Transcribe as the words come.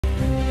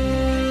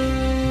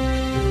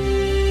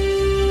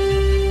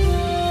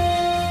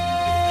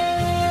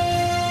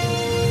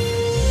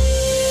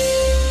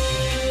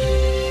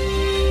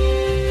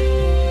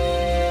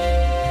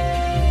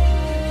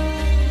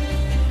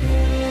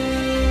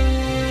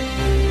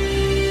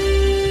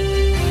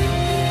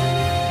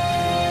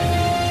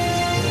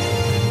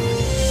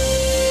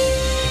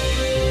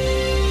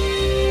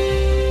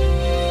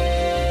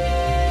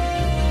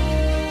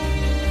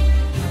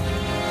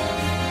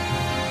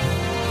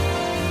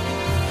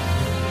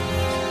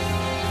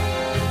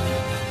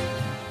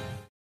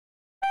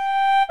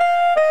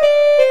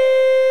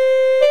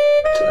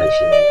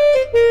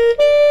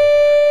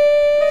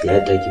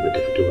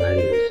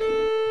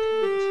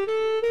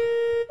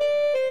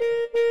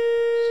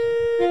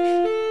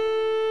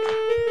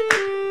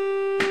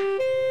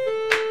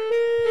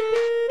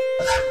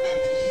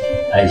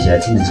Aisha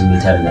tun da jimi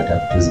ta riga ta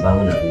fito zuba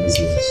mana abin da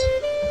sai da shi.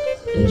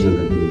 Dan jiyo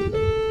ga gudu.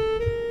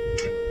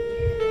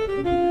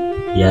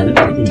 Ya na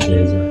kudin ki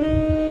ya ja.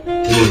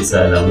 Ina bisa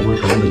alamu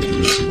maka wanda ke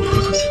da shi ba ko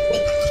sosai.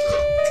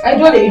 Ai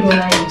dole ido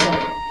na yi ja.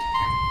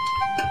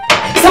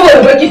 Saboda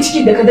bakin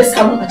cikin da ka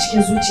dasa min a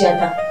cikin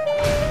zuciyata.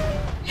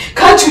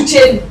 Ka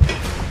cuce ni.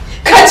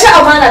 Ka ci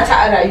amana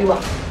ta a rayuwa.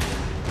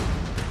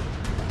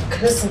 Ka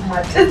rasa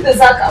matar da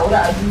za ka aure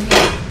a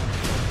duniya.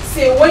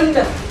 Sai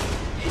wannan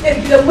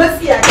yan gidan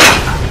matsiya ne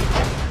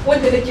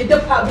wanda nake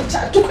dafa abinci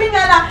a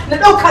tukunya na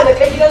ɗauka da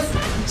kai gidansu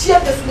ciyar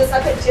da su da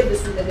safe ciyar da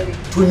su da dare.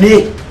 To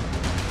me?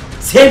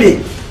 Sai me?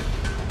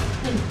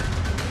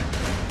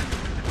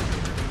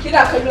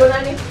 Kina kallo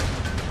na ne?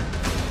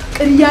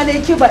 Ƙarya ne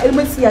yake ba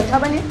ilmin tsiyata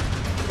ba ne?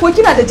 Ko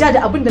kina da ja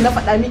da abin da na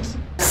faɗa miki?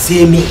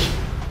 Sai me?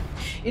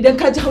 Idan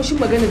ka ji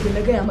haushin maganar da na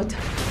gaya mata,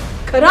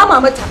 ka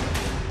rama mata,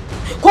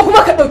 ko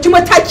kuma ka ɗauki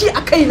mataki a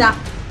kaina.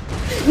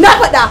 Na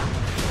faɗa,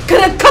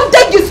 karan kam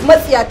dangin su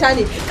matsiyata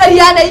ne,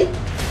 ƙarya na yi,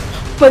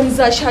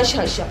 banza sha.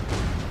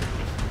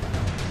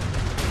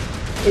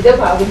 Idan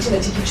ba abinci na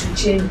ciki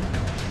cuce ni,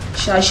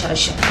 sha.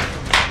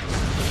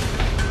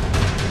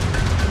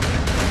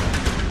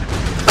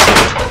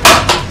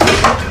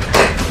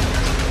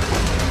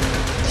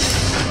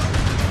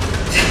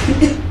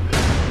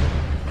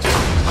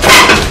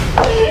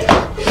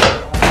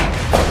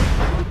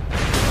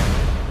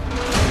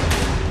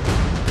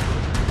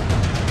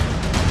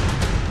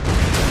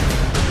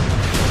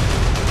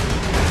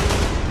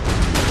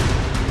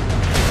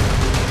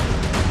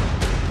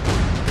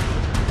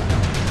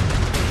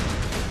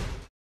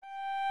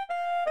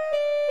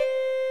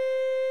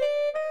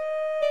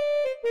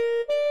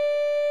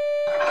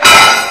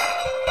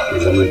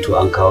 To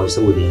an kawo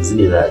saboda yanzu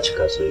ne za a ci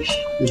kasuwar shi.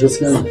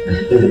 Gaskiya ne.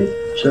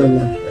 Insha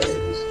Allah.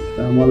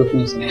 Assalamu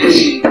alaikum.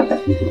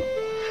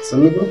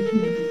 Sannu ko?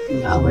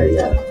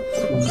 Amarya.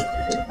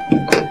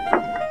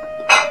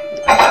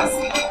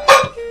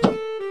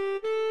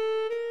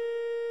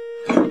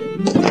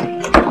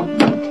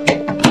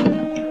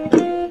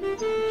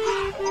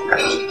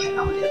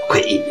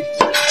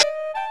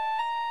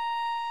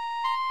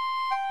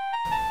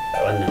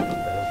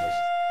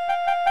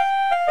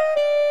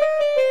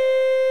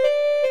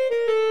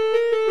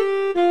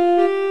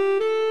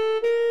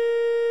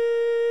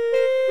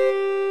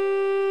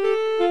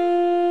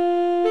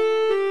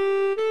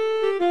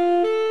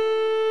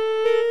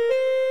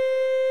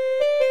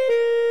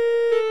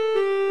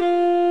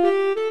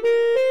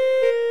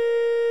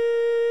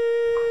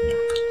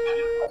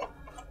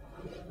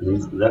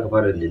 Za ka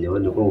fara da lele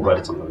wanda ko mu fara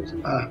cin abinci?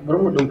 Bari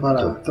mu dan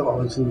fara taɓa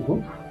abincin ko?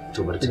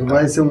 To bari daga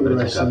bayan sai mu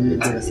dora shi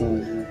da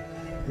san.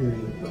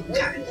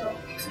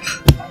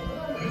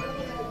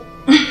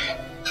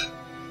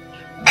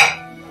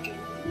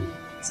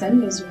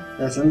 Sani da zuwa.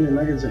 Ya sani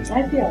na gaji.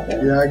 Lafiya.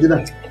 Ya gida.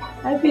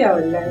 Lafiya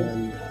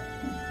wallahi.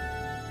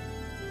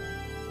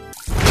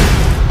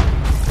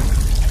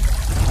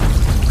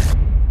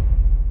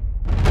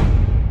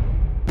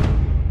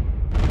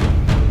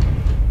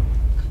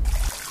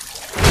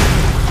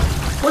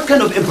 What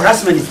kind of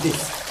embarrassment is this?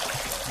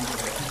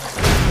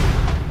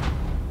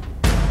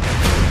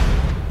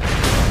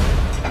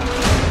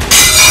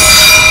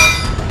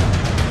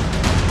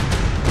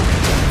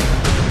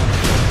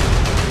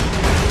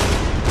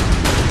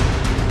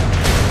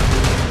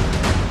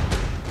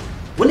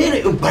 Wani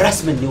irin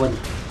embarrassment ne wannan?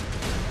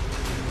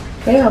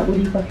 Kai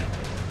haƙuri fa.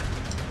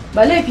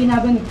 Ba laifina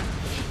bane.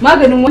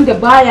 Maganin wanda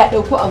baya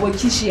ɗauko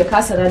abokin shi ya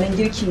kasa ranar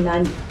girkin na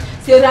ne.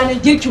 Sai ranar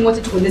girkin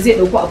wata tukunna zai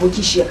ɗauko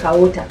abokin shi ya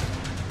kawo ta.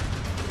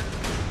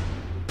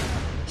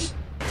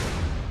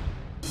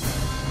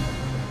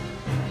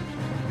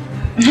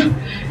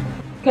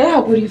 Kai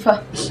haƙuri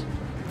fa.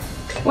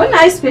 Wannan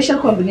ai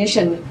special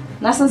combination ne.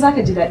 Na san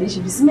zaka ji daɗin shi.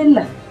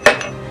 Bismillah.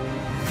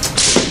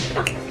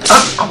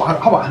 Haba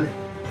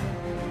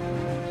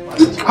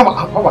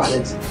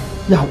Alhaji.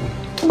 Ya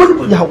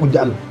haƙuri. Ya haƙuri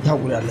da Allah. Ya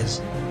haƙuri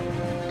Alhaji.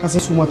 Ka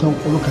san su matan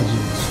ƙuluka ji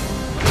ne su.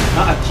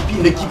 A'a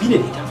kifi ne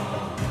ita.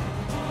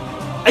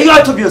 Are you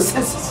out of your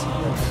senses?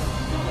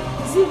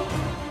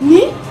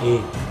 Ni?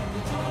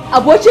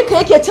 Abokinka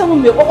yake ce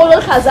min mai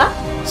ƙwaƙwalwar kaza?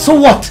 So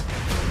what?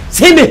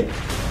 Sai me?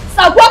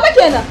 Tsakuwa ba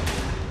kenan.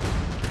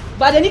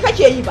 Ba da ni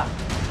kake yi ba.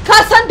 Ka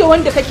san da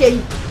wanda kake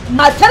yi.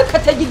 Matarka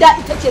ta gida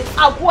ita ce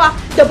tsakuwa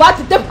da ba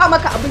ta dafa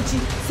maka abinci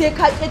sai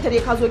ka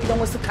ƙetare ka zo gidan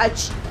wasu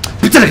kaci.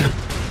 Fita daga nan.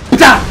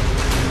 Fita!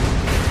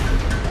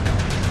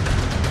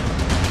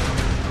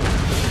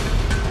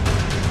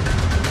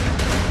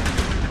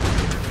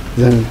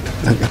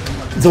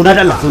 Zauna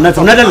da Allah,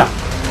 zauna da Allah.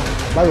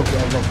 Ba ku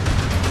ba.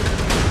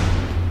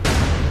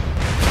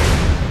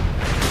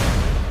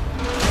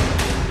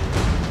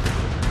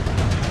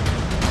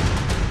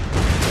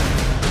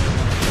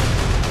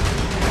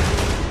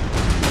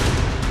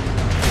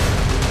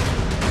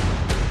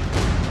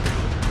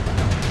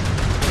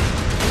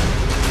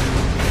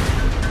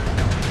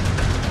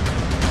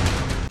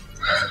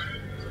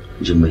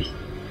 Jummai,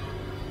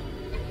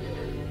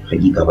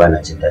 hakika ba na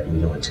jin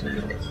daɗin yawan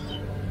tunanin da kike.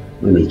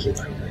 Me yake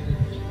faruwa?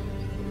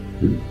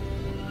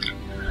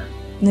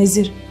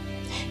 Nazir,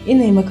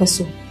 ina yi maka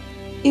so,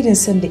 irin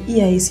san da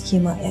iyaye suke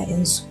ma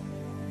 'ya'yansu.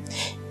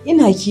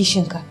 Ina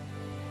kishinka,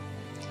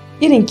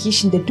 irin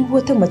kishin da duk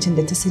wata macen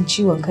da ta san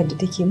ciwon kanta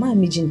take ma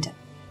mijinta.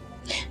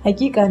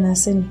 Hakika na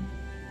sani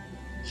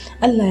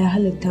Allah ya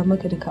halatta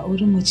maka da ka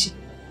auri mace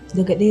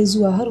daga 1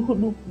 zuwa har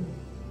 4,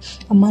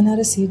 amma na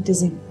rasa yadda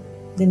zan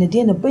da na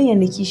daina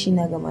bayyana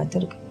kishina ga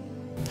matarka,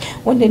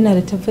 wanda ina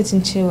da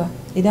tabbacin cewa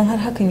idan har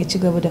hakan ya ci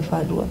gaba da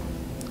faduwa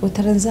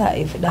wata ran za a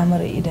haifi ɗa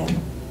mara idanu.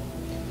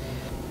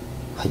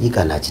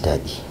 Hakika na ji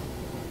daɗi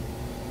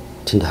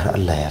tunda har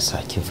Allah ya sa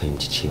kin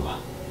fahimci cewa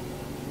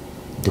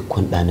duk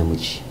wani ɗa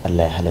namiji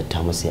Allah ya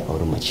halatta masa ya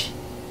auri mace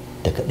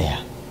daga 1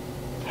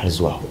 har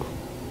zuwa 4.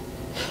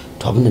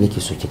 To abin da nake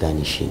so ki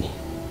gane shine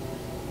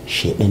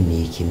shedan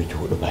ne yake miki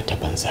hudu ba ta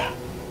banza.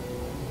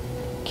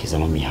 Ki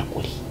zama mai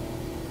hakuri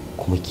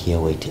kuma ki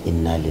yawaita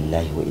inna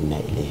lillahi wa inna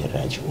ilaihi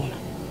raji'un.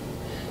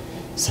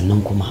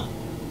 Sannan kuma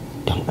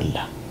don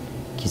Allah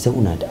ki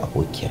zauna da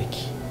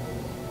abokiyarki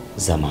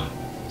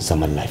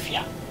zaman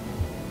lafiya.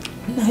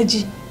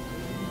 Naji.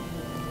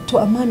 To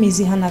amma me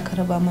zai hana ka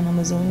raba mana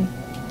mazauni?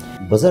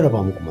 Ba zan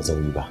raba muku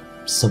mazauni ba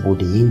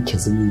saboda yanke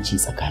zumunci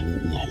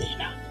tsakanin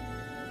iyalaina.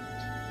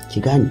 Ki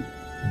gane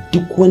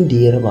duk wanda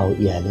ya raba wa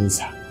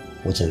iyalansa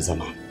wajen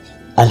zama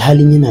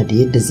alhalin yana da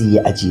yadda zai yi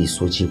ajiye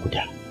soje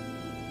guda,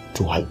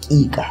 to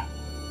haƙiƙa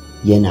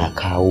yana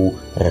kawo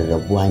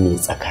rarrabuwa ne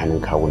tsakanin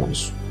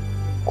kawunansu,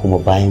 kuma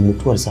bayan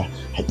mutuwarsa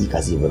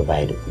haƙiƙa zai bar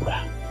baya da ƙura.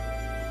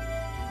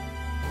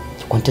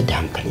 Ki kwantar da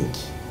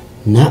hankalinki,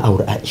 na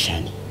auri Aisha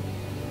ne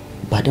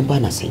ba don ba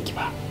na son ki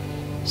ba,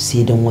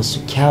 sai don wasu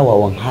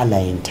kyawawan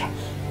halayenta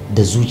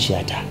da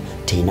zuciyata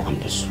ta yi na'am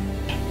da su.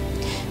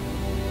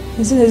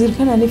 Yanzu Nazir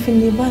kana nufin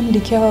ne ba ni da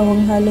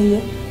kyawawan halayya?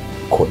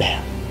 Ko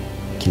ɗaya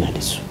kina da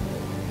su.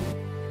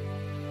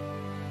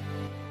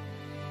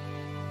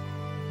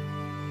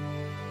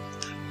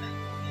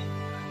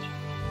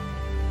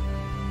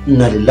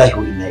 Inna lillahi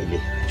wa inna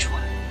ilaihi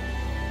raji'un.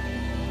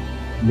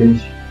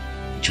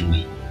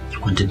 Jummai, ki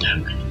kwantar da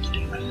hankalinki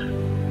don Allah.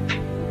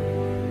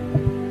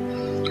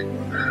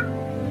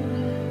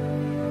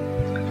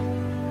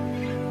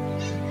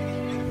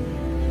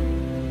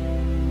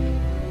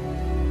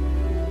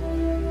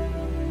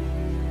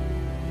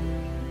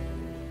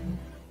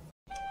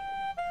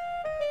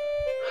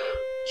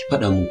 Ki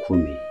faɗa mun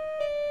komai.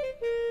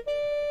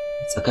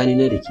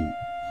 Tsakanina da ke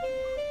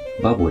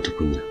babu wata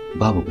kunya,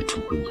 babu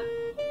batun kunya.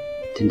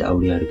 Tunda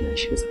aure ya riga ya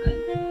shiga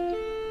tsakani.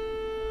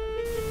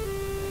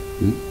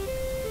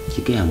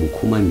 Ki gaya mun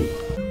kuma me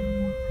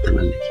dan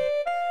Allah ki.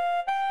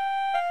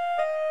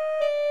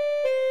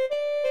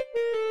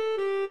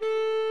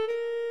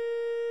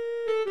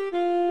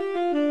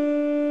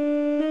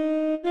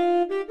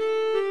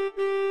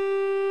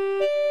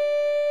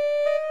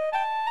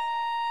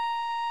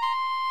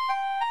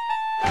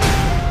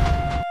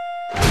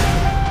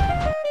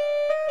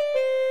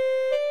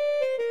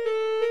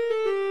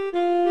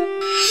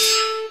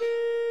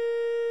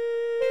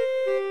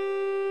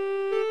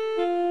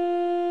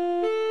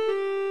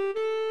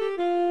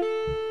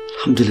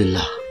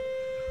 Alhamdulillah,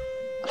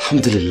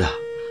 alhamdulillah.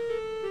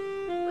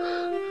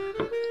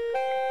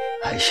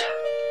 Aisha,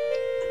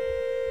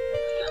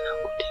 Allah na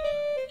gode,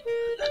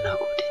 Allah na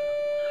gode.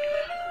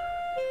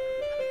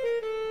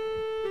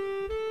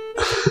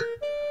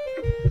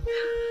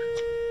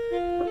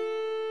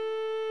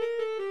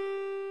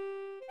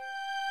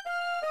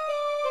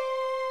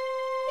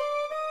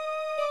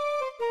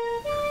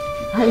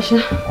 Aisha,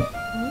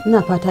 ina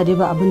fata dai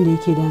ba abin da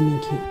yake damin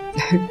ki.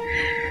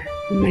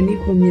 Amma ni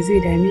ko me zai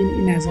dame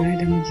ni, ina zaune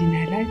da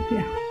mijina lafiya.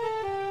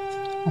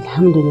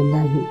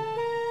 Alhamdulillah,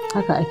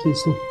 haka ake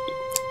so.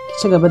 Ki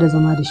ci gaba da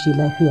zama da shi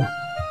lafiya.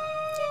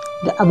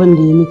 Da abin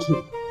da ya miki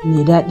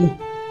mai daɗi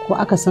ko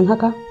aka san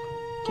haka,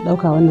 ki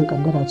ɗauka wannan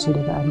kaddara ce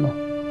daga Allah.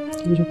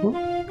 Kin ji ko?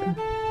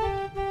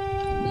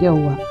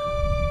 Yawwa.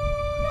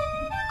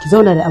 Ki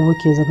zauna da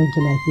abokiyar zaman ki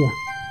lafiya.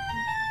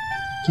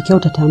 Ki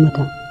kyautata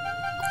mata.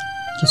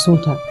 Ki so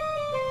ta.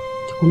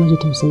 Ki kuma ji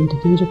tausayin ta,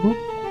 kin ji ko?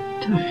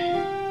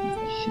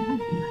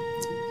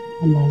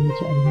 Allah ya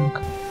miki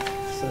albarka.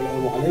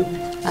 Assalamu alaikum.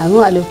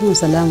 Amin alaikum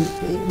salam.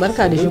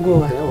 Barka da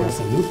shigowa.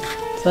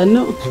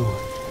 Sannu.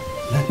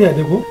 Lafiya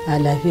dai ko? A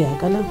lafiya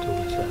kalam.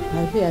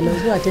 Lafiya lau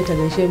zuwa ta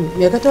gaishe mu.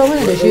 Me ka tawo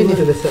mana da shi ne?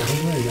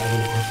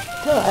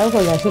 To ai ko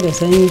gashi da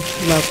sanyi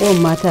ba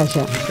kowan mata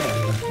sha.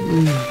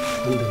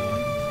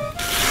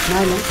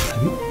 Malam.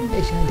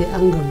 Aisha dai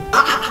an gama.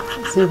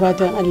 Sai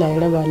fatan Allah ya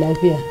raba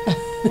lafiya.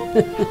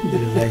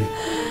 Alhamdulillah.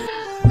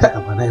 Ka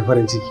amana yi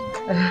farin ciki.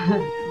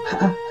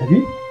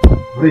 Abi?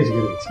 Bari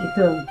shiga daga ciki.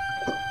 To.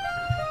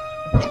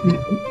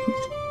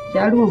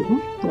 Ya ruwan ku?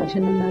 Gashi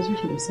nan na zo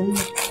shi da sanyi.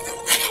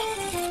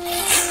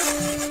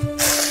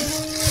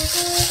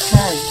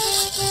 Kai.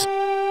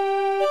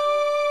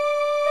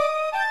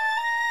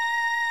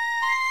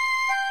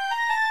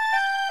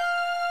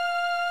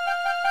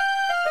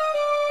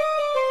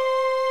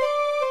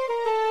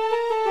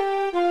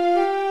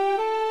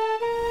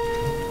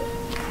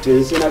 To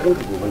sai na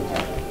ganka gobe.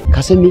 Ka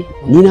san me?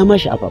 Ni na ma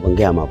sha'afa ban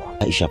gaya ma ba.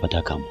 Aisha fa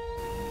ta kamu.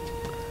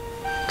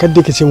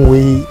 kadda ka ce mu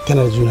wai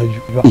tana da juna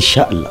biyu.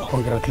 Insha Allah.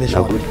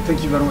 Congratulations.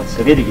 Thank you very much.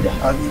 Ka da gida.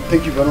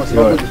 Thank you very much.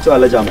 Yawa, to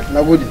Allah jama.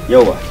 Nagode.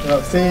 Yawa.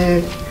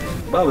 Sai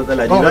ba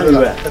matsala ni za ni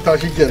waya. Ta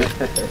shi kenan.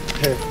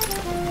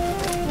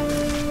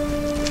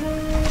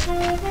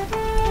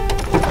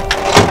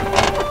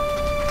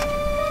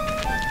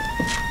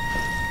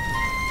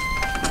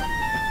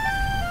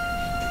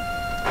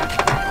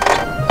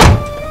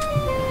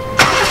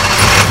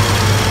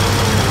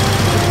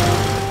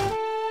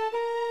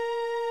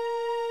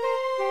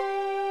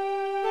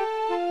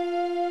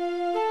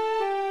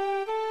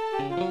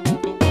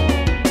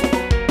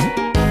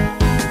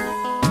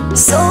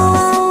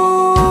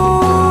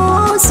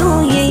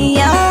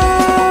 Soyayya,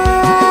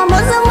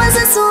 maza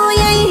maza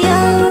soyayya,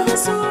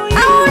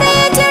 aure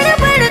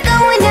tarbar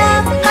ƙauna,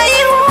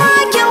 haihuwa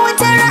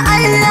kyautar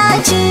Allah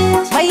ce,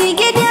 mai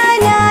gida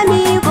na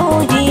mi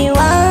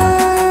godewa,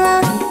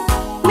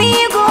 mi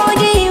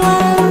godewa.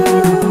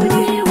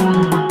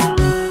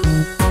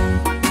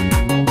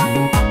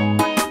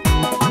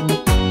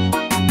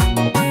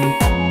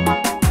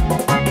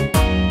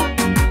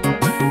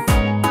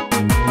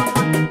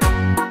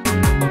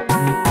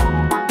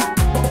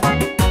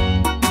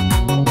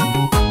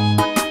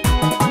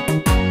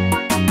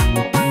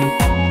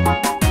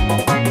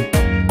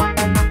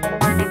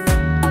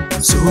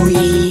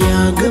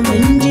 Soyayya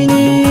gaban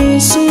jini,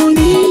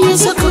 soyayya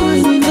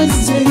tsakanin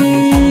nazari.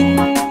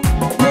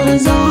 Na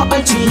za a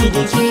ce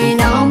da ke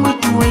na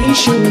mutuwar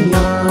shin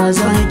ya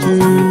zaki,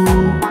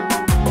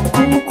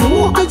 ko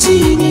a ce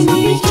da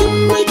ni kin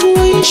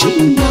mutuwar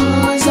shin ya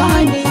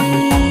zane.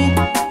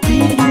 Ki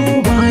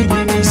duba da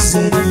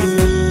nazari.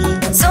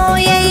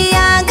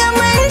 Soyayya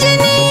gaban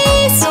jini,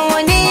 so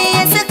ne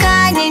ya saka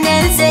ni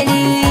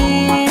nazari.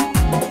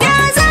 Da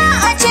za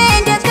a ce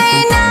da kai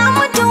na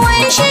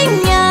mutuwar shin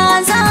ya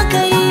za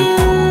ka yi,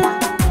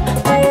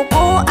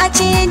 ko a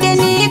ce da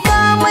ni ka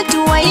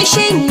mutuwar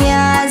shin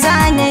ya za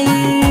na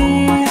yi.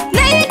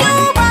 Na yi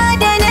duba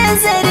da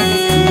nazari.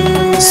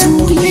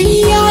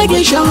 Soyayya da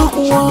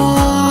shakuwa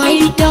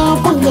ai ta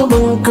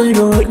gaban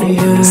karo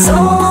ɗaya.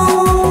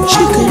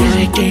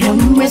 Shekara ta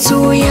yamma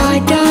soya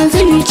ta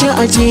zarce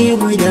a ce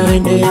guda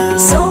ɗaya.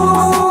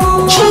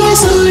 Shi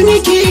yasa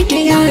nake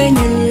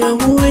tunanin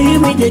rabuwar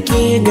mu da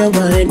ke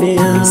gaba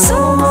ɗaya.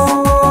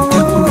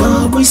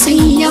 Babu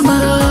sayyama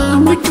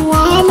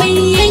mutuwa mai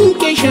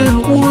yanke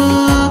shakuwa,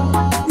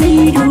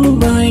 mai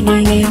duba da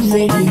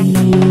nazari.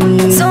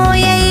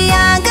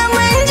 Soyayya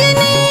gaban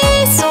jini,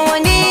 so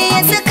ne ya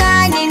saka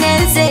ni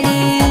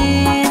nazari.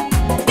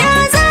 Da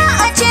za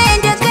a ce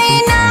da kai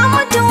na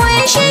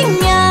mutuwar shin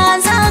ya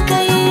za ka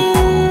yi,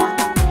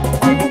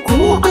 Ko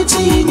a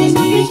ce da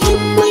ni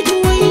kin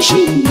mutuwar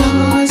shin ya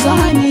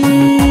zane.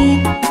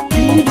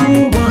 Ki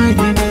duba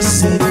da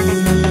nazari.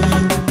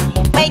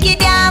 mai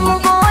gida mu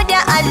gode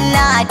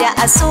Allah da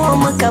aso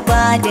muka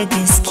ba da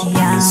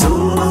gaskiya.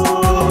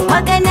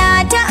 Magana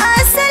ta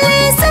asali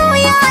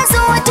sauya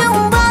zo tun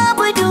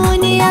babu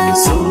duniya.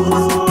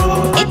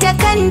 Ita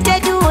kanta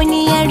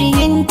duniyar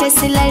yin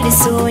tasilar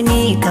so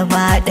ne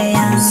gaba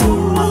ɗaya.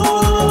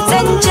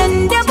 Zancen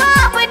da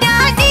babu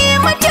daɗi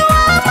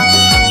mutuwa mai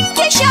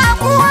yanke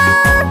shakuwa.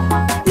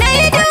 Na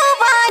yi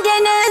duba da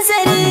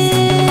nazari.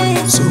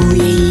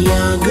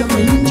 Soyayya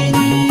gaban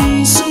jini,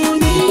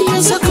 soyayya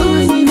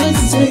tsakanin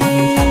nazari.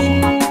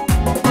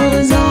 Ba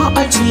za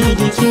a ce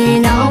da ke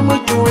na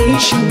mutuwar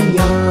shin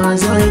ya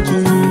zaki,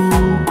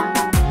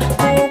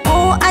 ko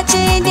a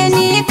ce da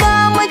ni ka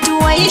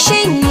mutuwar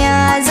shin ya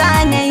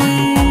zanayi.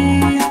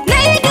 Na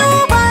yi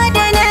duba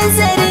da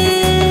nazari.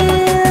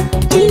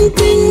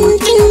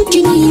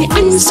 Tintini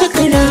an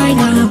saka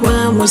rana ba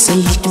mu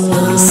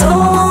saituwa.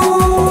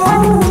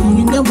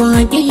 Gaba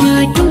ɗaya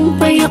tun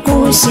farko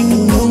sun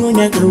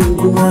nuna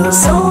ganguwa.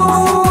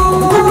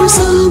 Ba mu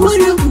samu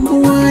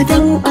rabuwa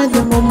don a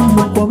gaban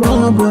mu ko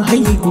babu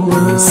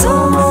haihuwa.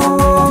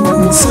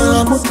 Mun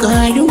samu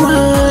karuwa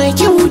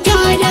kyauta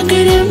da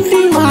garin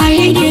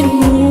fiwayen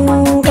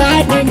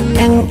gaɗin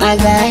nan a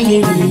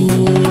zahiri.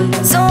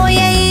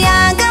 Soyayya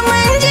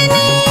gaban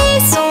jini,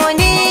 so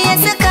ne ya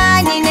saka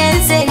ni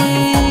nazari.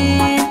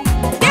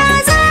 Da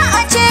za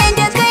a ce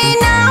da kai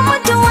na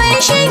mutuwar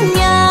shin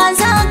ya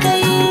za ka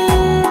yi,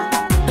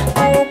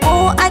 ko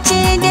a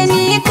ce da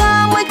ni ka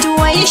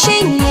mutuwar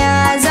shin ya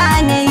za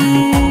na yi.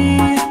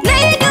 Na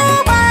yi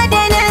duba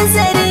da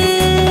nazari.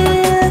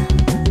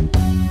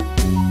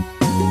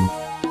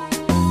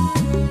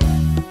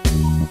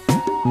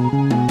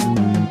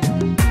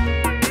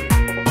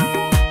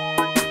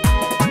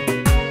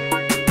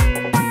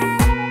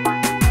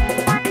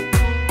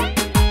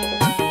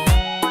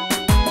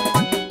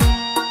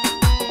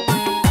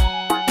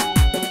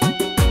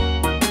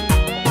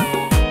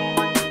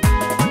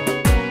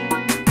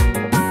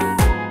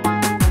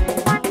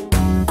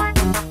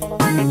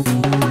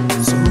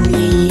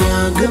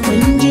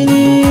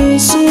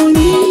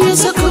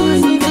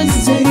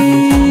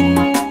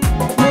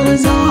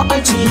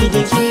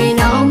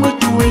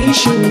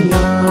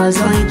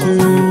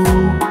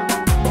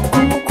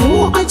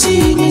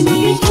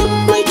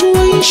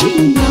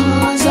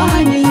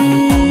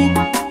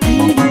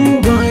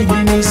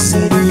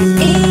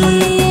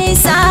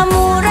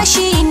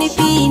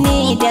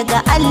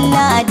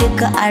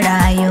 ka a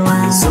rayuwa.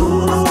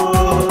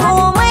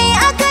 Komai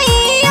aka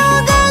yi yau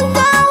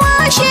gaggawa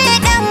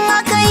shedan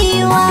aka yi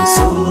wa.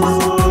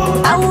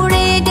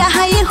 Aure da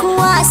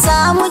haihuwa sa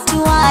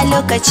mutuwa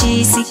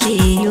lokaci suke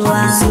yi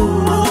wa.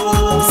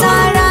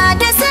 Sara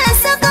da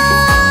sassaka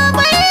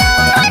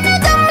bayyana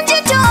gamji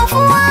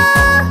tofuwa.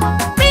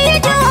 Bai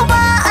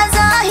duba a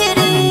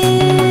zahiri.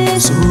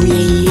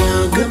 Soyayya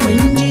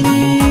gaban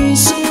jini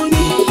so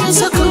ne ya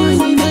saka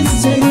ni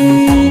nazari.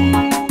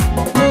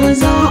 Ba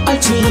za a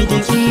ce da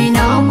ke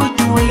na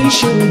mutuwai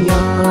shin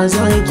ya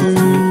zaki.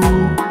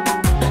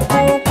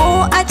 Ko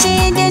a ce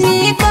da ni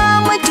ka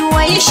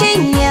mutuwai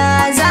shin ya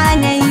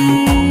zanayi.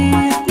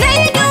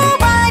 Nai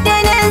duba da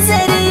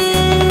nazari.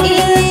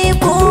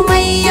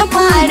 Komai ya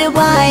faru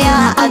baya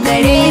a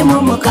gare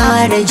mu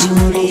ƙara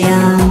juriya.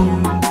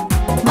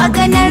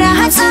 Maganar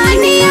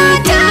hatsaniya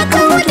ta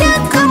kawo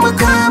daga mu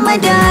kama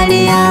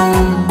dariya.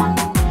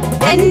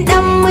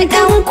 Dan mu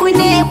ku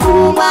ne ku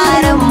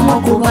baran mu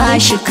ku ba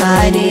shi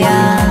kariya.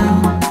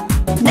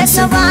 Da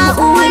saba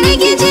uwar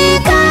gije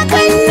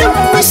kakannin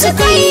mu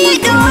suka yi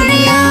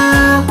doriya.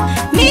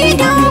 Mi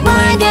duba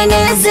da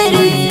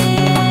nazari.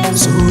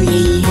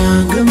 Soyayya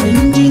gaban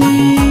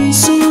jini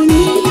so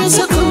ne ya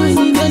saka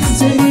ni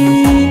nazari.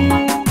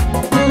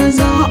 Ba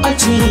za a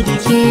ce da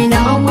ke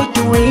na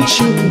mutuwai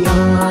shin ya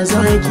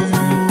zaki.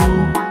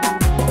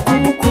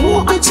 Ko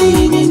a ce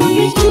da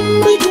ni kin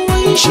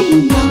mutuwai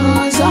shin ya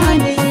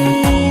zane.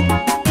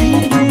 Ai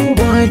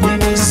duba da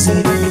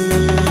nazari.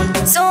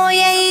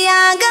 Soyayya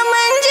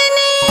gaban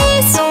jini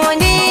so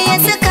ne ya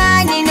saka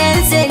ni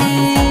nazari.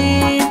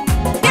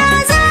 Da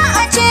za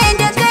a ce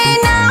da kai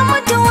na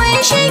mutuwai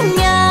shin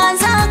ya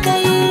za ka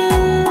yi.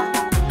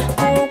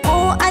 Ko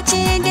a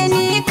ce da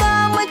ni ka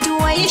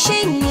mutuwai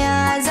shin ya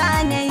za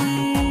na yi.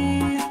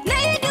 Na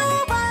yi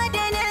duba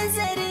da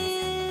nazari.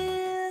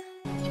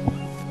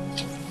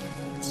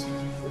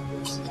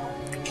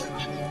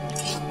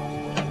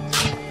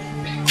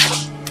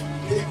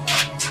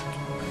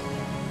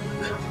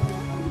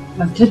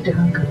 Matar da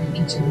hankalin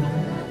kicin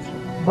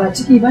ba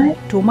ciki ba ne?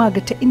 To ma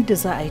ga ta inda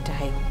za a yi ta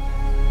haihu.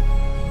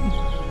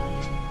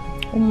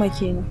 Umma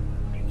kenan.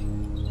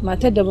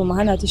 Matar da bamu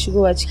hana ta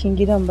shigowa cikin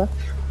gidan ba,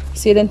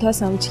 sai dan ta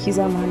samu ciki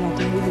za mu hana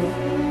ta haihuwa.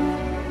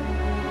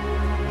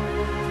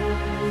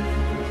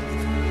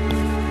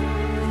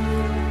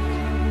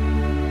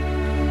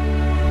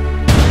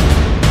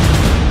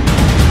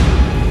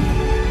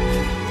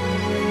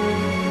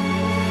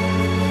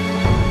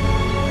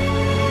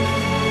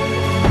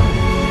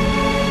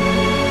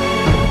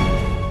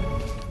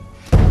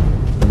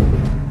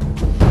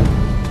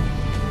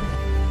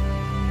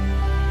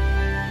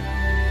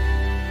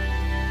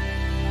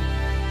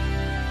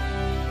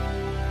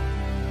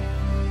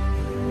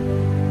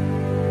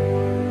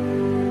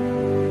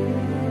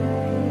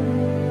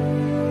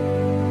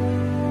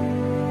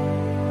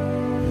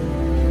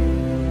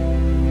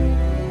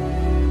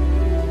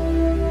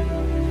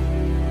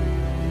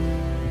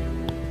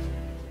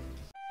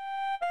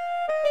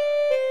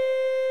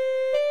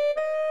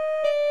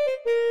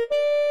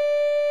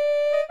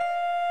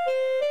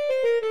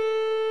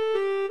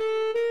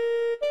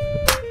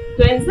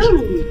 To yanzu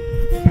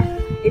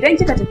idan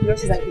kika tafi yau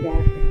za ki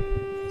dawo.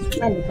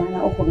 Nan da kwana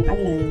uku in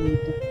Allah ya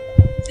yarda.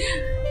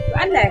 To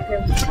Allah ya kai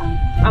mu.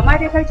 Amma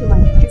dai kar ki ma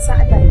kin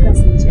san Allah ya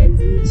kansa ya ce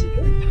yanzu ne ce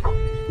to.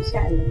 Insha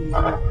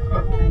Allah.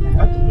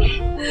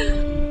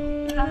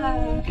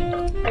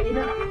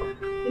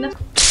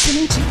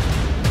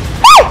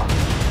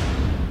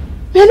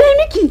 Mene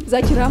miki?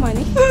 Za ki rama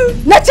ne?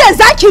 Na ce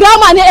za ki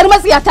rama ne yar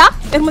matsiyata?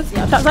 Yar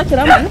matsiyata za ki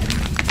rama ne?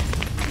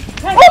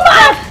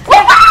 Umar!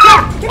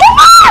 Umar!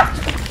 Umar!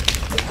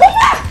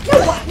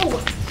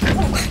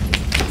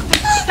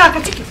 Taka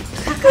ciki.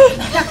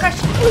 Taka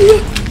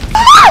shi.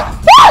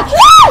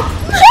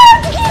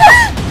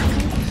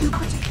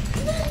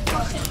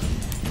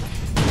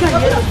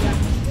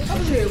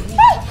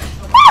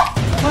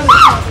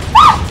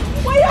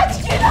 Waya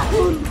ciki na.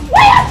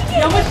 Waya ciki.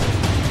 Ya mutu.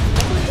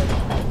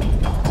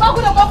 Ba ku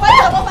da babban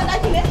da babban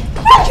daki ne?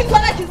 Kin zo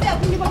daki sai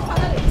kun yi ban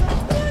fara da ita.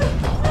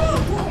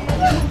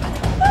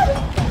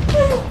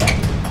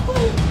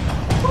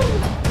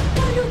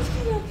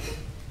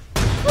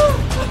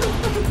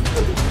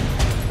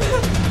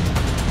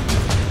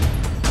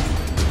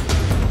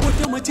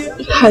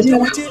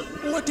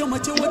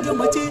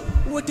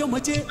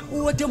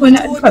 Wani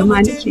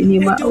alfarma nake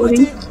nema a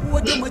wurin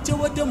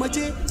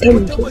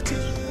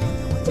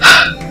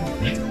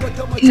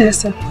ina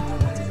sa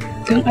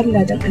don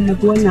Allah don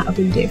annabi wannan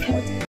abin da ya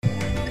faru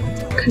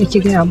kada ki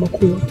gaya ma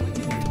kowa.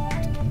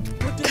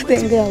 Kada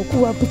in gaya wa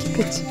kowa fa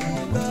kika ce.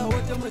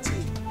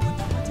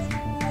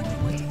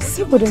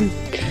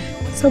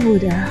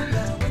 Saboda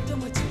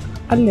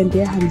Allah da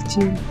ya halicce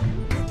ni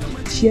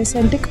shi ya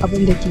san duk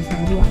abin da ke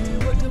faruwa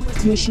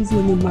kuma shi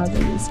zai min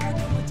maganinsa.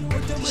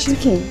 Shi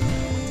ke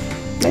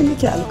dan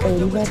nake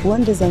alƙawari babu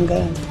wanda zan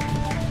gaya.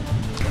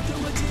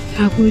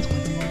 Na gode.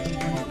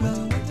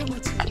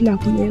 Allah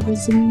kuma ya bar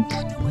zumunci.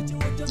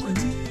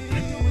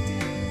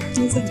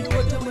 Ni zan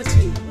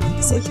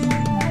sai kin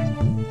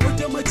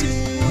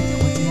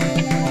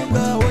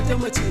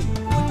wata mace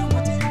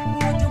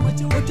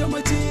wata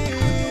mace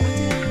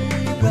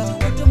ga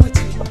wata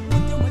mace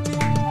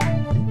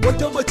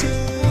wata mace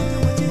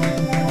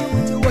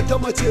wata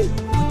mace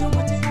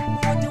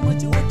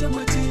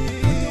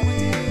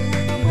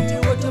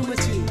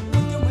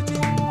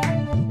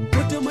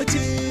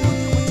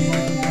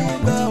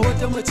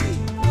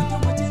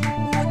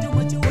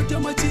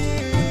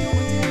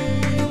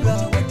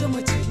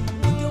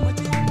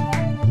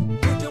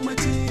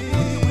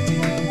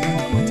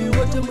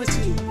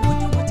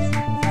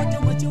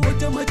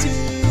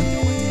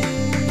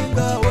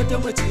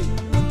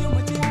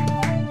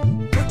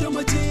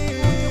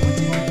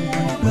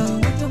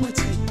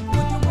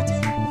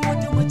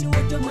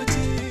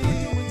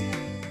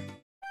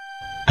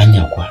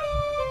Anya kuwa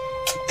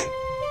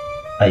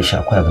Aisha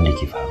akwai abin da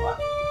ke faruwa.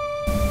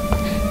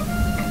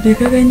 Me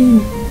ka gani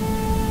ne?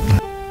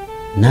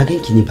 Na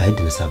ganki ne ba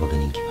yadda na saba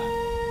ganin ki ba.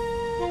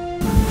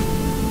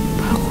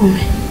 Ba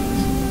komai.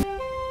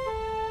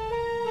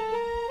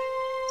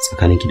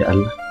 Tsakaninki da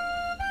Allah?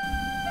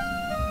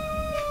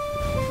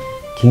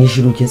 Kin yi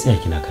shiru kin tsaya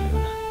kina kallo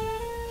na.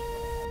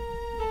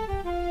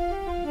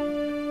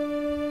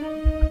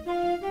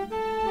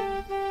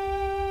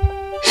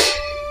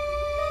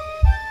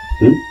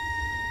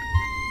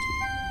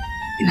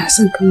 Ina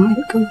son kama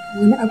alƙawarin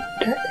wani abu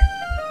da ɗaya.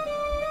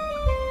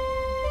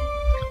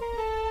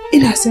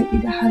 Ina son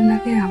idan har na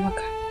gaya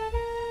maka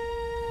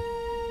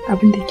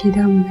abin da ke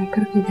damuna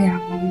kar ka gaya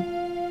ma wani.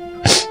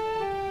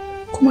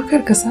 Kuma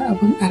kar ka sa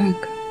abin a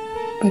ranka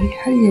bari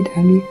har ya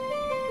dame ka.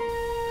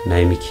 Na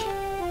yi miki.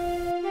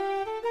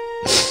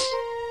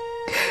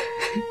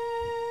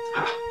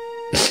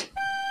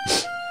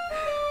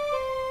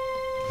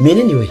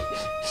 Menene wai?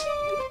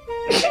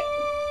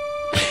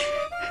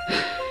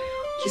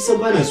 Kisan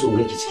ba na so in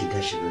ganki cikin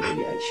tashin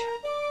hankali Aisha.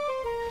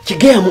 Ki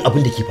gaya min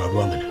abin da ke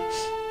faruwa mana.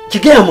 Ki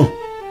gaya min.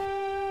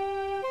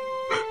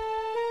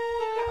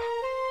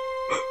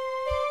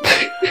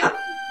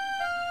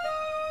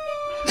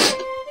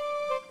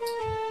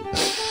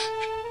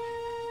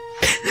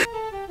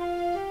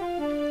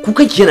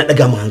 Kukanki yana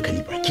ɗaga min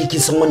hankali ba. Kin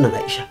san wannan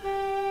Aisha.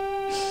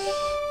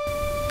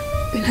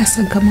 Ina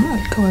son kamar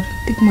alkawarin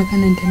duk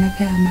maganan da na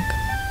gaya maka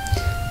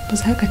ba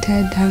za ka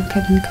tayar da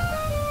hankalinka ba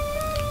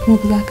kuma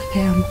ba za ka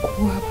gaya ma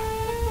kowa ba.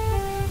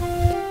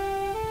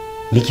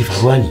 Me ke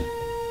faruwa ne?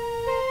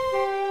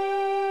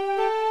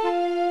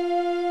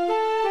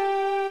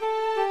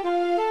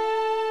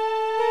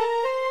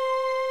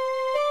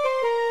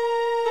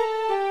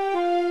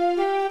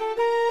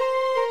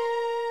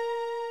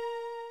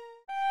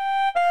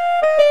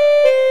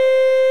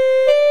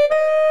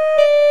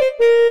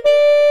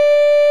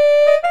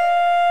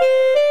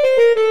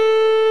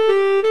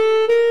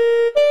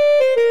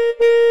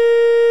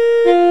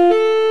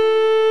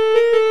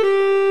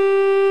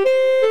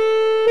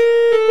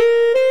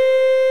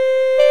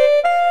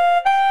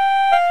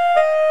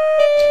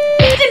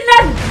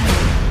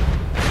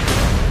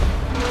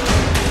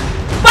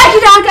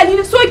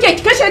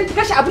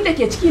 Kashe abin da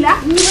ke ciki na?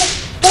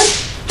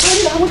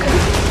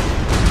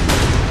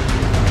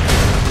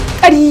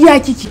 Ƙarya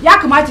kiki. Ya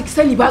kamata ki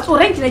sani ba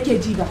tsoron ki nake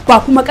ji ba. Ba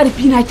kuma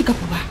ƙarfi na kika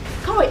fi ba.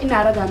 Kawai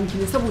ina raga miki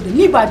ne saboda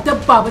ni ba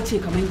dabba bace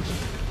kaman ki.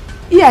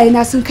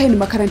 Iyayena sun kai ni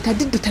makaranta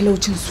duk da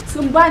talaucin su.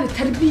 Sun bani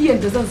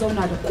tarbiyyar da zan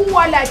zauna da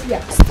kowa lafiya.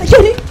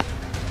 Sake ni.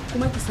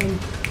 Kuma ki sani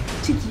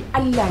ciki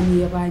Allah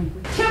ne ya bani.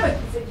 Ke ba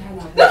ki saki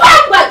hana ba.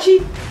 Baki.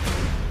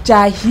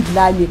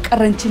 Jahila ne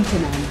karancin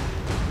tunani.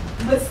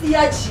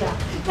 Matsiyaciya.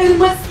 Ɗan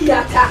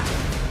matsiyata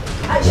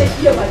a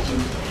shakiya baki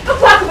in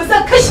ba ka ba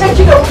zan kashe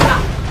ki da wuta.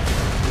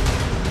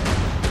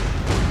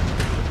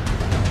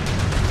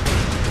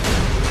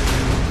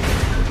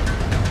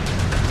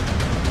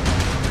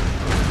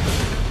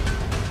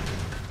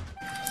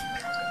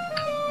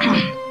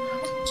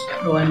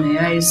 Wannan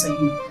ya yi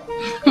sanyi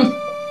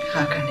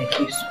haka da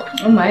ke so.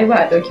 Amma ai ba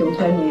a ɗauke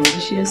wuta ne yanzu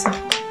shi yasa.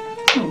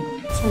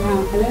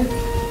 Salamu alaikum.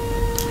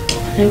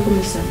 Alaikum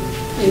assalam.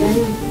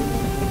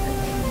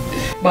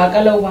 Ba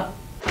kalau ba.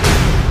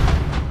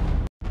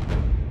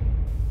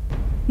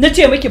 Na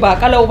ce miki ba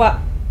kalau ba.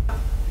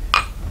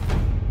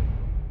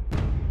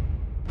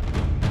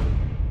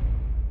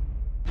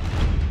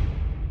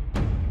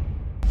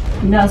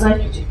 Ina za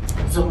ki je?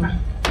 Zauna.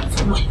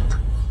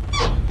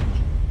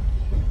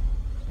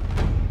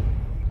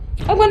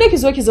 Gwanda ki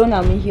zo ki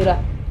zauna mun hira.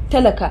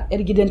 Talaka,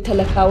 yar gidan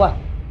talakawa.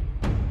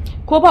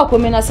 Ko ba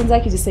komai na san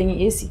zaki ji sanyin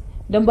AC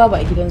dan babu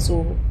a gidan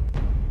tsoho.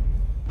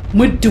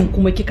 Muddin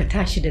kuma kika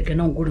tashi daga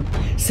nan gurin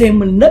sai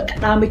mun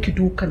naɗa miki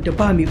dukan da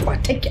ba mai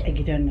kwatanki a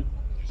gidan nan.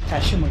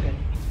 Tashi mu gani.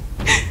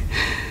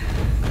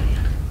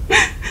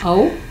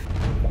 Au,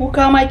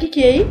 kuka ma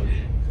kike yi?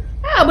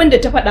 Ai abin da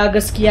ta faɗa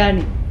gaskiya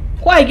ne.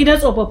 Ko a gidan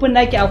tsofaffin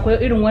naki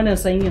akwai irin wannan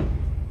sanyin.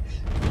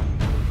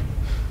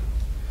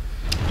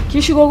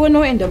 Kin shigo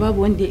gonar wanda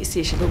babu wanda ya isa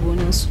ya shiga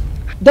gonansu.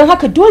 Don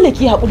haka dole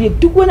ki haƙuri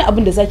duk wani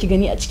abin da zaki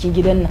gani a cikin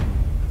gidan nan.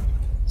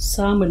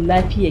 Samun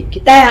lafiyar ki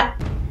ɗaya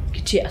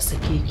ki ce a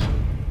sake ki.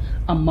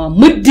 Amma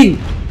muddin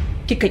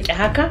kika ki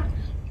haka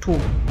to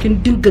kin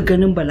dinga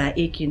ganin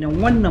bala'e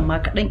kenan wannan ma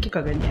kaɗan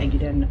kika gani a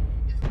gidan nan.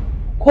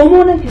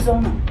 Komo nan ki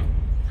zauna.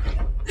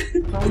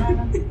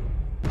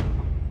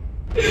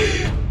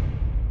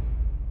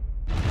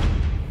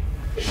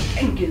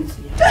 Ƙangin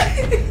tsiya.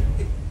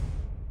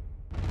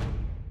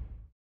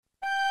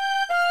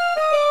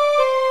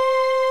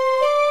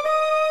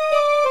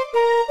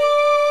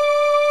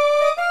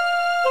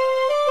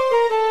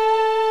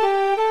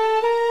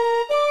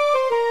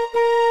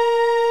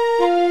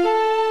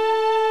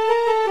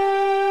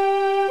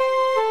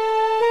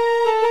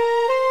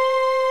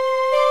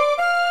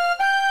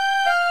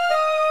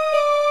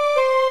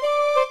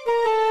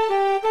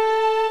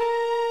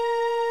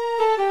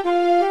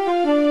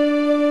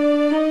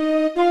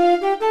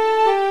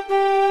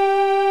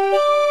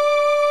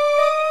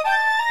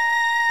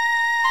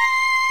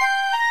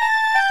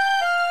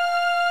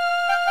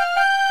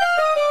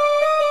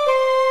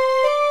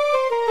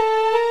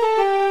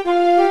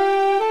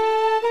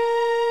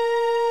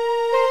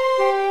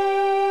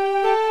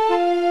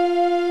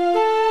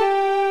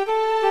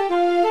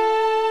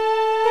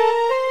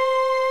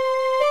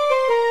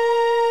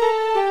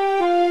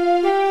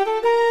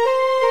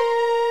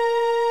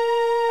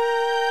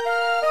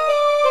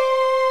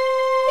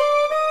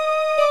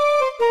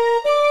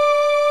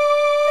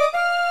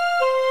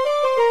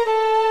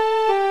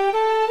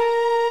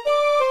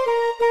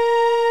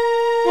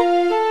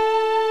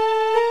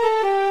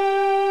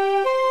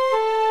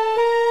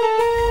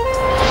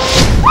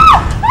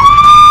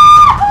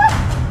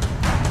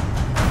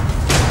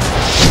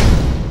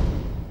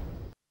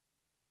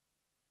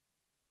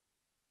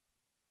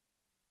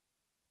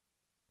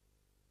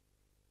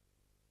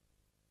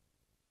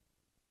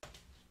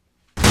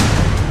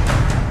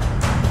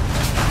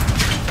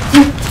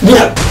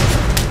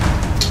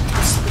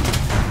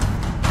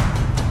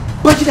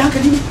 Ba ki da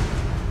hankali ne?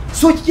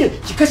 So kike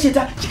ki kashe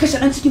ta, ki kashe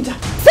dan cikin ta.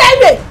 Sai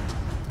me?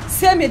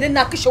 Sai me dan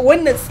na kashe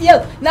wannan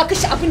tsiyar, na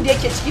kashe abin da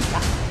yake cikin ta.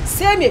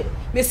 Sai me?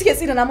 Me suke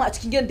tsina namu a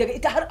cikin gidan daga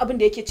ita har abin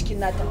da yake cikin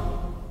nata?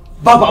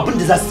 Babu abin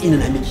da za su tsina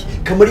na miki,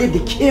 kamar yadda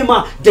ke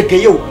ma daga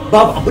yau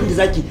babu abin da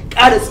zaki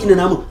ƙara tsina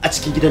namu a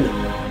cikin gidan nan.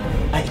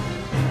 Ai.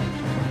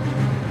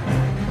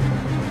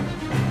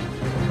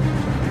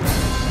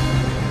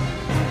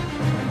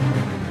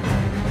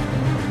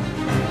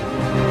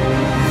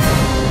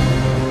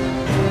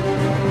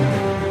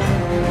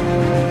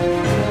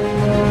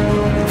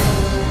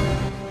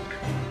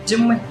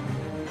 Jummai.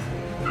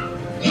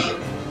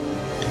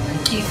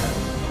 Hakika.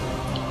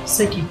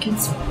 Saki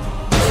kinsa.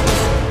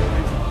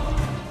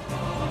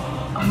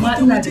 Amma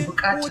ina da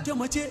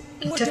buƙatar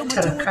ki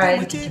tattara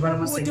kayan ki bar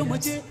masa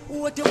gidansa.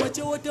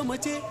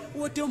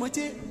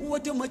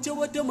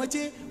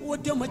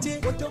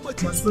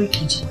 Maso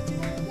ki ji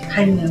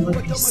hanya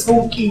mafi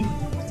sauƙi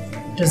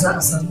da za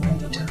a samu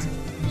mafita.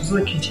 Zo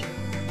ki ji.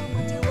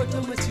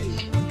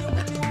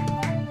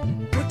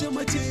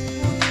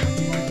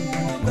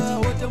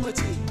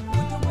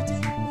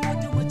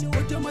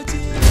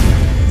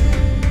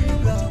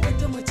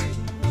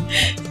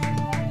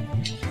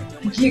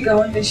 Hakika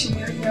wannan shi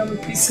ne hanya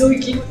mafi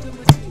sauƙi.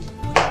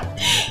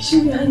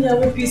 Shi ne hanya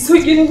mafi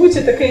sauƙi na wuce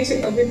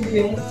takaicin abin da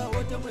ya mutu.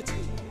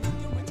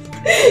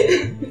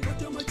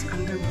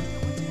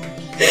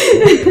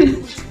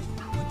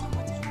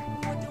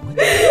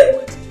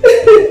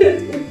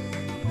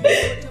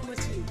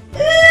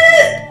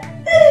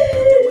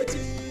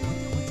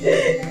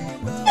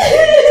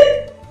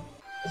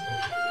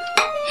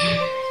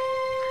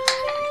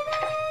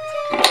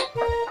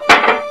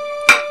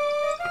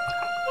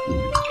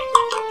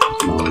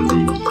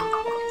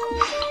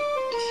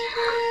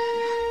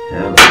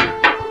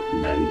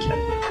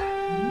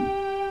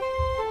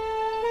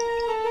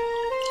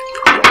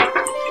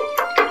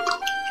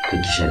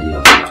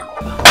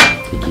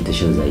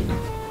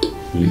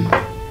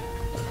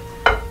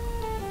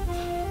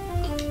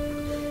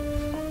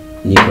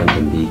 Ni ban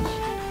tambaye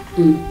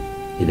ki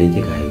idan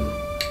kika haihu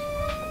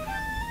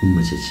in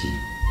mace ce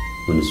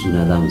wani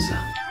suna za mu sa?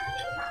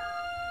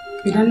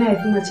 Idan na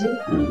haifi mace?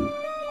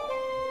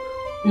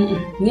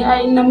 Ni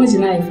ai in namiji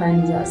na haifa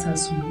ni za a sa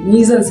su,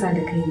 ni zan sa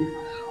da kaina.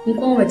 In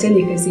kuma mace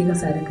ne kai sai ka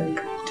sa da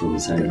kanka. To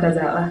misali ka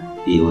zaɓa.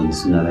 Wani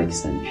suna za ki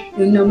sani?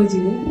 In namiji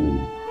ne?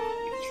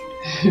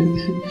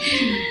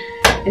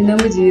 In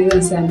namiji ne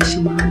zan sa mishi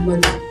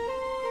Muhammadu.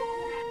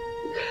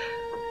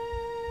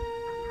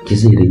 Ke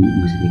sai idan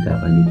mace ne ka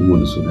bani kuma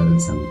wani suna zan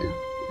samu ta?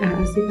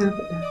 A'a sai ka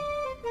faɗa.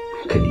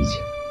 Khadija.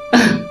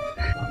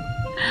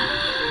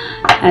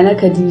 Ana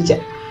Khadija.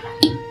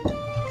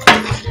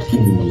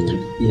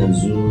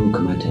 Yanzu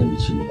kamata ya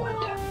mace mu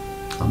kwanta,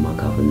 amma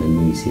kafin nan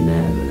ne sai na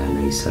yi alwala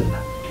na yi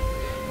sallah.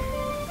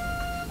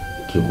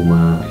 Ke kuma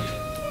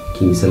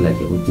kin yi sallah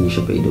ke kuma kin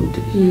shafa ido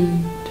wuta ki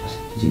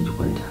je ki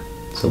kwanta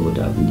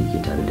saboda abin da ke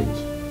tare da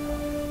ki.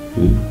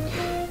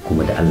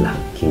 Kuma da Allah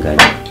kin gane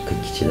kar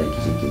ki ce za ki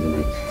je ki zama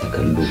ki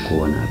kallo ko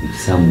wani abu ki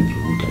samu ki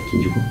huta kin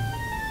ji ko?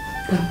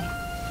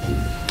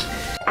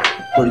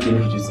 Ko ki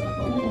miki juice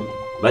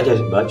ba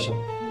ki sha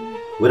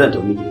wurin ta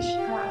miki da shi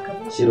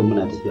shirin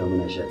muna tafiya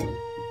muna sha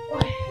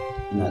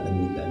ina dan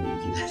miƙa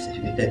miki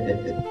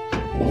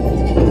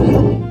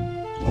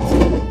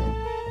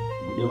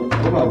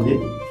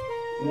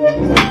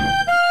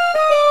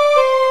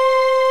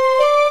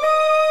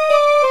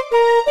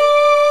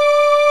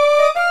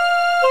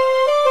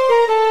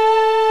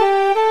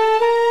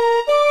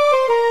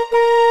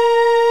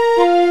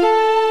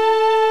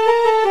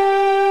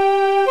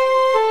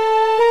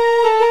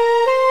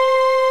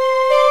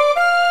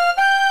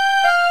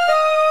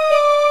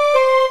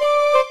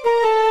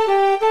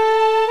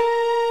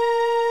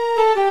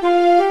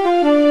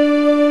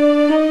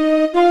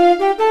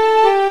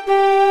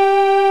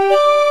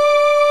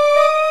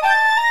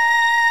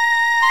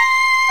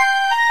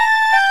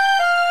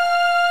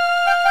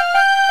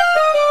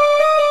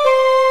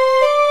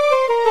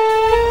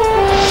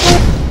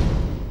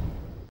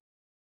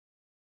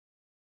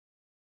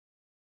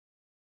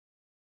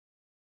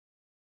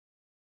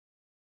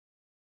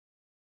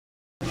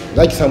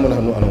za ki samu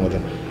hannu a nan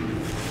wajen.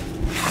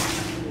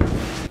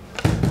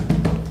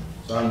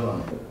 Hannu a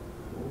nan.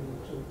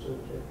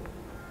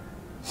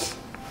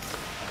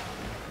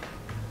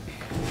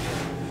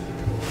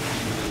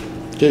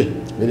 Ke,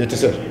 mene ta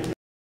sir?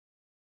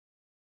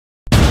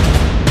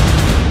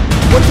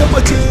 Wata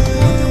mace,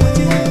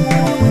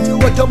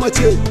 wata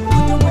mace,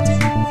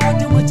 wata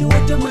mace,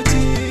 wata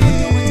mace,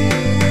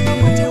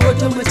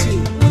 wata mace,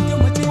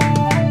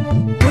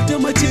 wata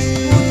mace,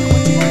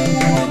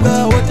 ga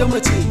wata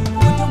mace,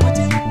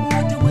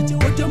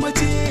 wata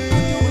mace.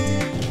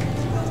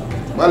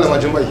 Malama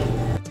Jummai,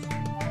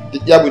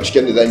 duk iya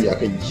binciken da zamu yi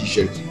akan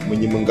kishiyar mun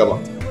yi mun gama.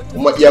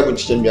 Kuma iya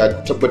binciken ya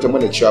tabbatar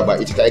mana cewa ba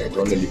ita ta aikata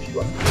wannan laifi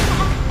ba.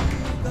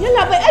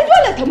 Yalla bai ai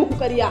dole ta muku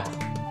ƙarya.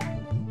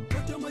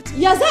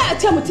 Ya za a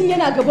ce mutum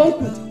yana gaban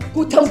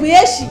ku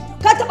tambaye shi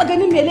ka taba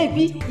ganin mai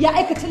laifi ya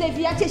aikata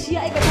laifi ya ce shi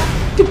ya aikata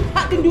duk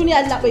faɗin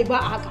duniya Allah bai ba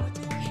a haka.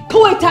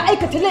 Kawai ta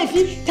aikata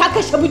laifi ta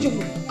kashe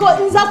mijinku.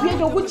 Kawai in za ku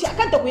yanke hukunci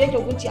akan ta ku yanke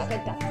hukunci akan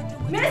ta.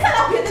 Me yasa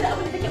za ku yarda da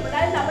abin da take faɗa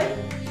Yalla bai?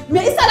 Me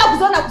yasa za ku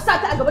zauna ku sa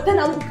ta a gaba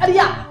tana muku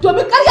ƙarya?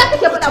 Domin ƙarya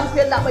take faɗa muku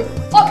Yalla bai.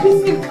 Office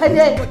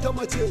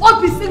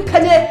ɗinka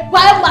ne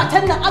bayan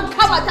matan nan an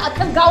kama ta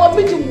akan gawar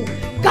mijinmu.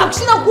 Ga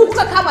shi nan ku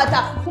kuka kama ta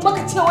kuma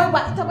ka ce wai ba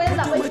ita ba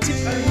Yalla bai.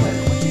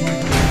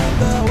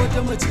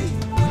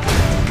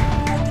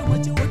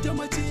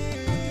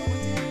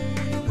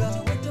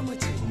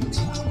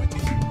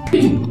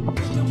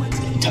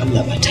 Ta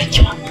Allah ba ta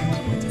kima.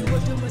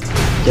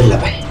 Yalla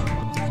bai.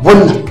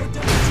 Wannan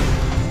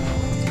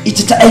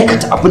ita ta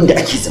aikata abin da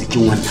ake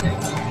zargin wannan.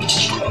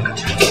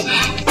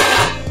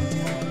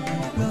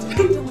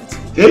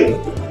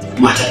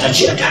 Mata ta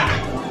ce a da.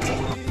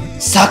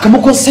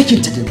 Sakamakon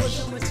sakinta da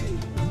nayi.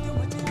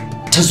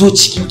 Ta zo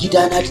cikin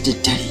gidana da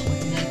daddare.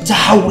 Ta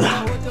haura.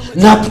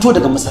 Na fito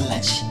daga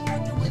masallaci.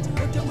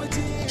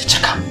 Ta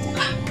caka mu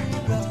wuka.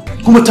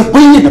 Kuma ta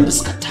bayyana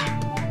fuskarta.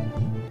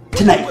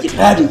 Tana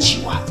ikirarin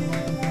cewa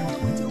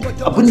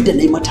abin da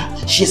na yi mata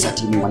shi yasa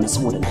ta yi wannan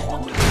saboda na yi.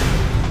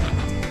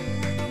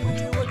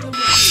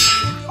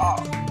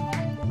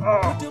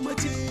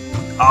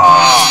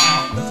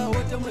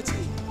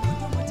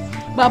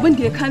 Babin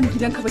da ya kame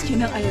gidanka ba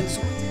kenan a yanzu.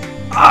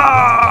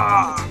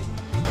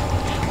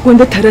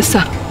 Wanda ta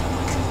rasa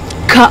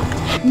ka,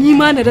 ni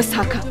ma na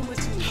rasa ka.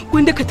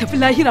 Wanda ka tafi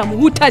lahira mu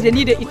huta da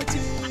ni da ita.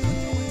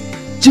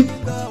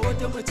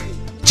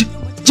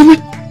 Jimai.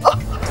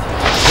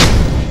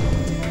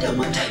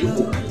 Dama ta yi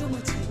ƙoƙari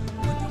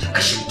ta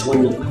kashe ta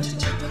wannan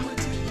matata.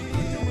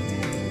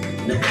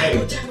 Na kare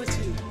ta,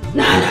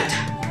 na hana ta,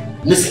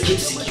 na sake ta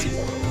sake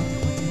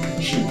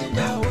shi ne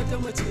ta dawo.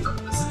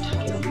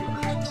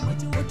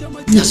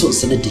 Ina so in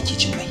sanar da ke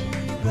Jummai.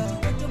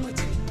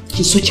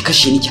 Kin so ki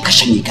kashe ni ki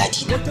kashe mai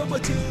gadi na.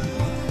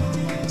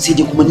 Sai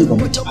dai kuma ni ban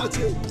mutu ba,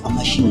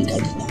 amma shi mai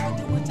gadi na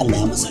Allah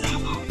ya masa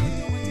rahama.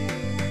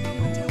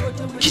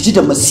 Ki ji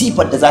da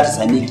masifar da za ta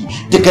same ki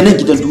daga nan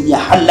gidan duniya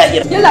har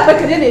lahira. Yalla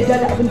baka daina yarda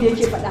da abin da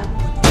yake faɗa.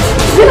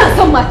 Yana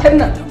son matar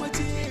nan.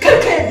 Kar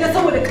ka yarda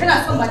saboda kana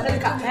son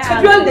matarka. Ka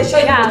biyo da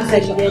shi ya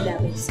hankali da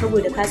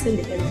saboda ka san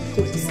da kai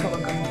kake suka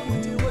maka.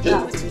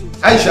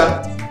 Aisha,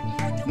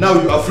 now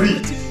you are free.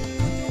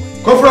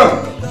 Confront,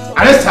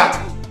 arrest her.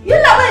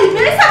 Yalla bai me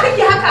yasa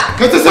kake haka?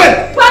 Ka ta sai.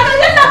 Ba da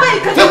yalla bai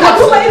ka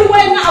duba irin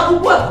wayannan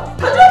abubuwan.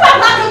 Ka duba za ka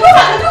gane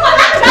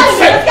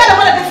gaskiya da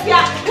mara gaskiya.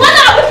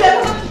 Wannan abu da bai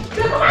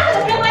kamata da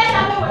kai ba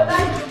yana mai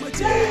wallahi.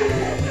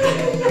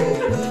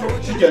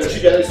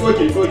 Shikenan,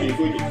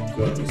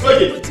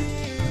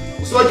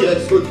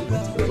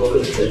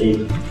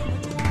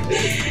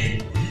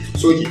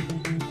 soke.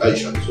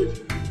 Aisha, soke.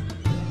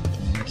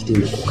 Ki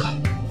daina kuka.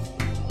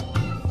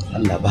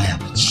 Allah baya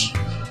bacci.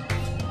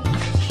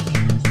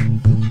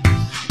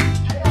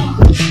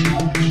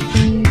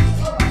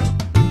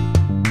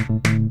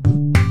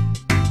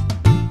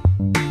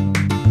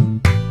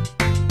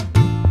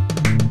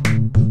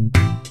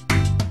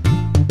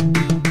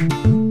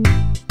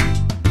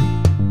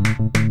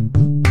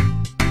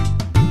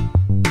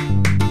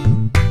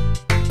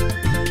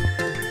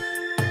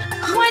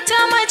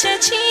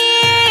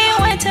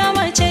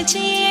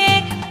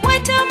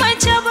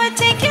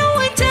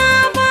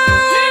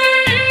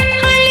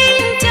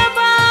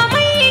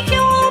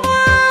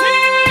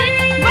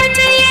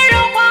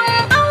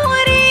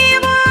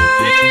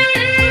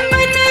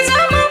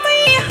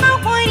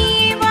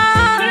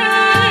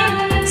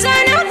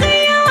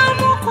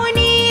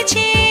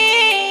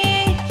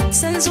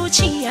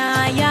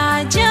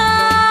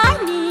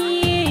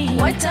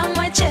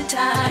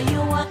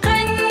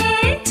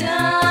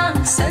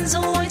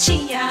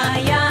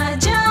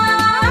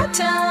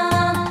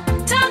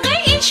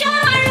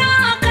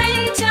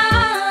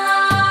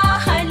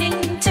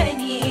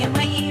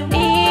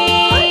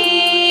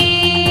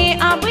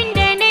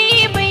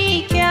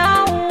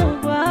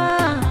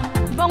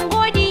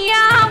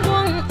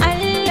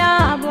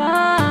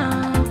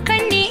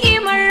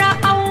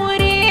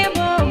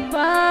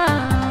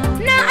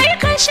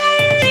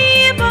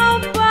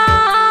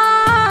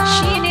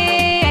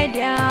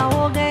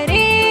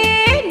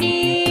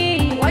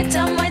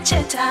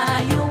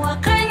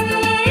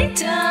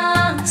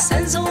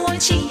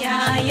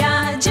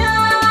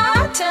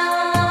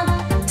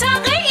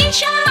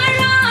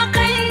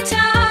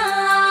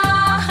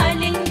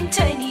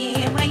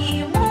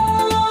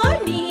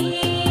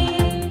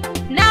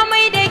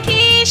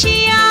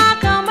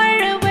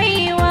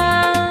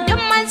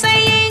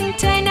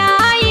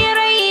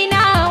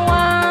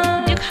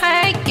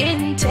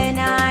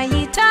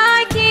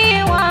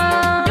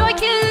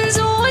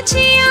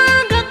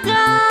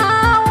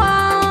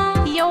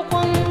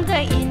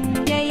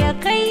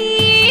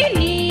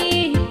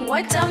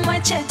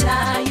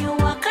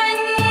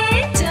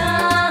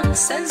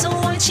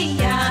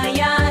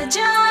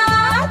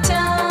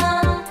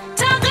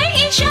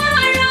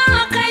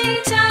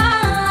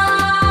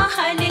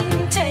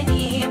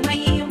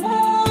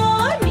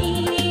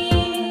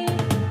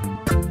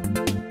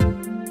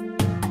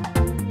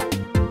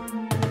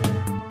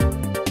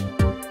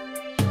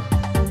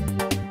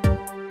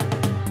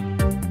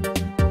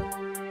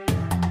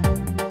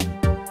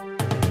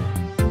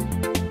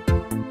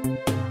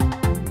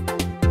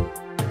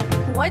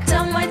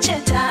 wata mace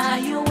ta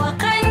yi wa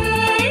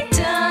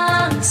kanta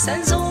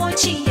san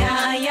zuciya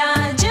ya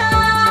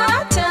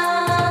jata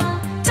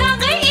ta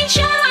ga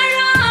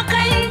ishara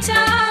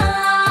kanta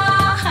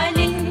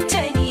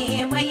halinta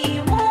ne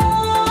mai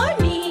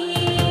muni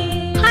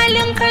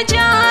halinka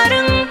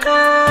jarinka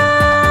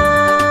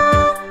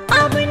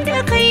abinda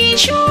kai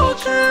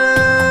shuka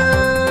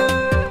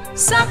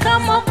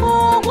sakamako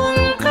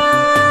gunka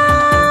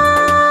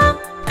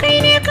kai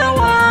ne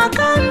kawa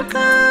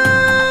kanka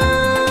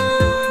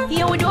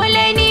yau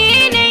dole ne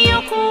na yi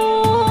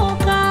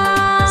kuka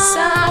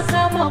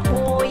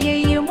sakamako ya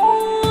yi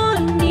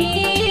muni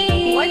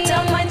wata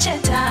mace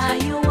ta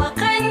yi wa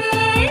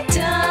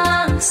kanta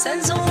san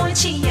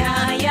zuciya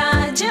ya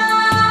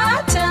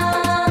jata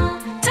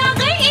ta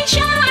ga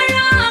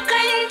ishara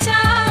kanta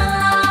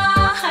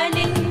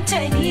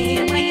halinta ne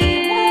mai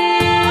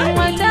muni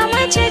wata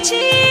mace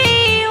ce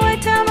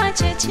wata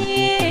mace ce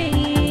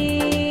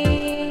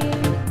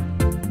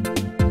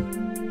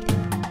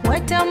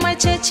wata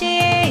mace ce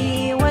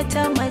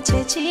wata mace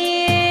ce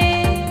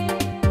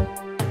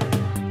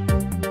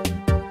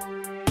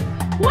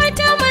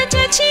wata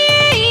mace ce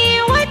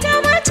wata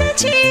mace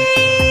ce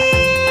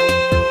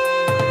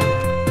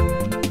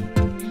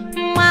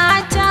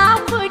mata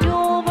ku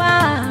duba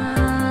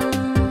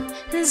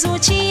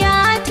zuciya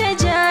ta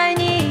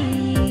jani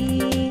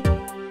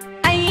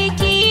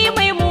aiki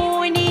mai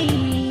muni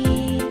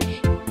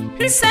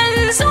san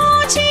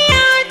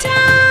zuciyata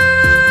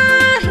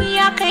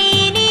ya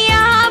kai ni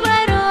ya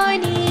baro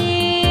ni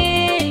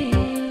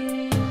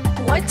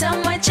wata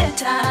mace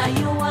ta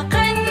yi wa